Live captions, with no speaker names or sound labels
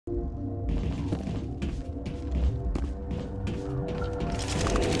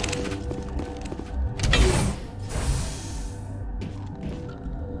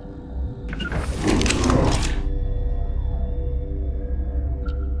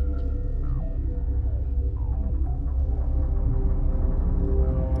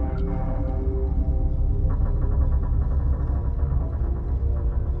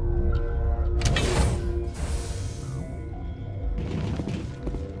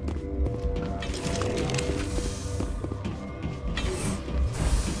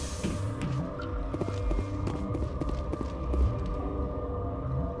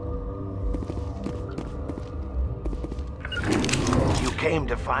came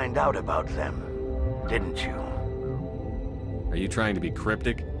to find out about them, didn't you? Are you trying to be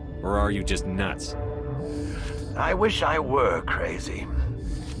cryptic, or are you just nuts? I wish I were crazy.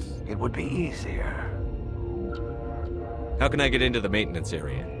 It would be easier. How can I get into the maintenance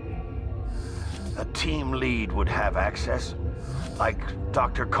area? A team lead would have access, like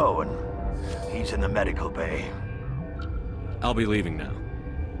Dr. Cohen. He's in the medical bay. I'll be leaving now.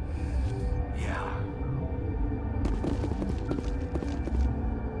 Yeah.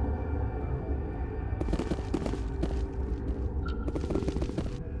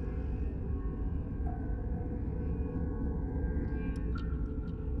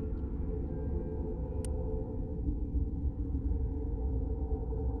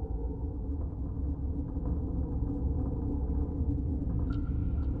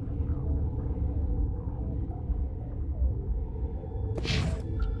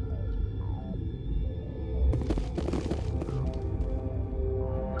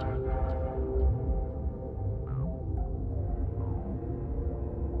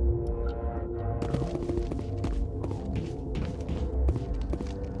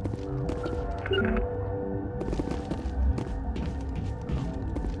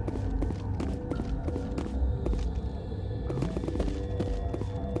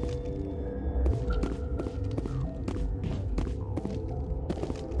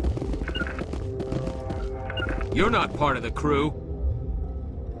 You're not part of the crew.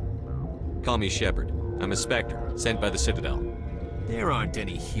 Call me Shepard. I'm a Spectre, sent by the Citadel. There aren't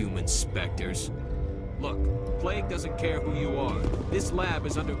any human specters. Look, Plague doesn't care who you are. This lab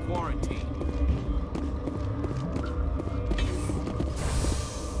is under quarantine.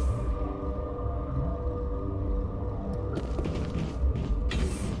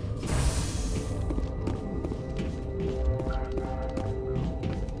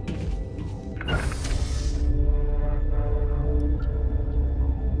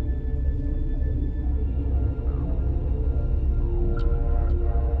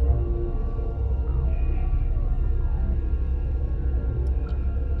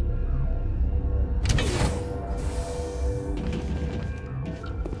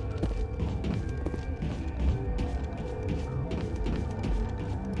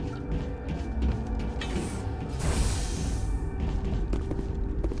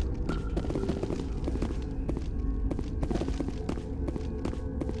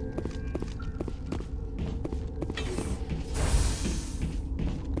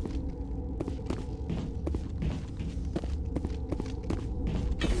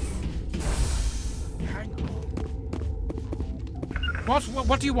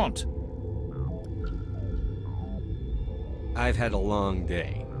 What do you want? I've had a long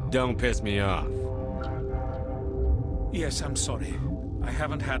day. Don't piss me off. Yes, I'm sorry. I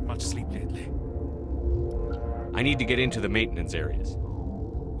haven't had much sleep lately. I need to get into the maintenance areas.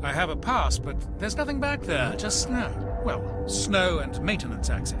 I have a pass, but there's nothing back there, just snow. Well, snow and maintenance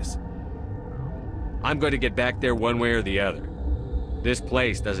access. I'm going to get back there one way or the other. This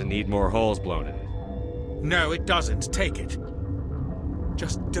place doesn't need more holes blown in it. No, it doesn't. Take it.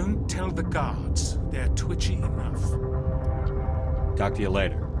 Just don't tell the guards. They're twitchy enough. Talk to you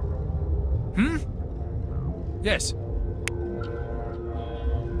later. Hmm? Yes.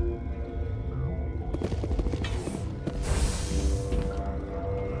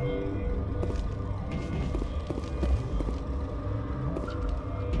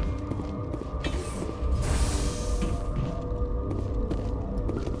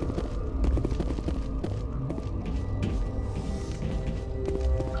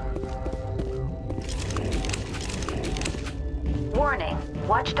 Warning,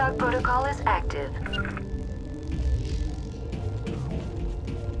 Watchdog protocol is active.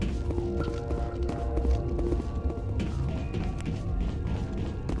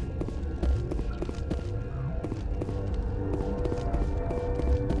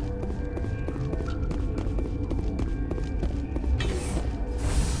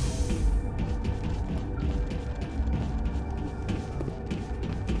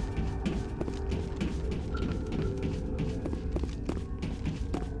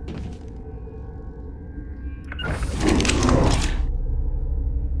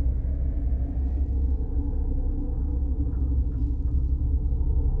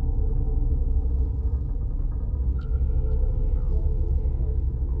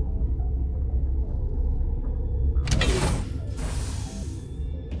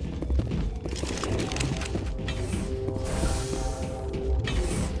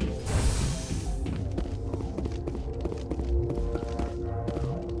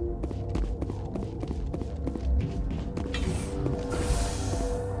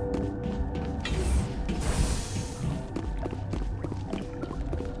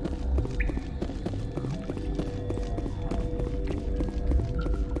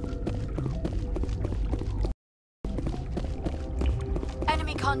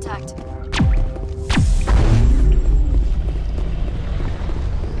 contact.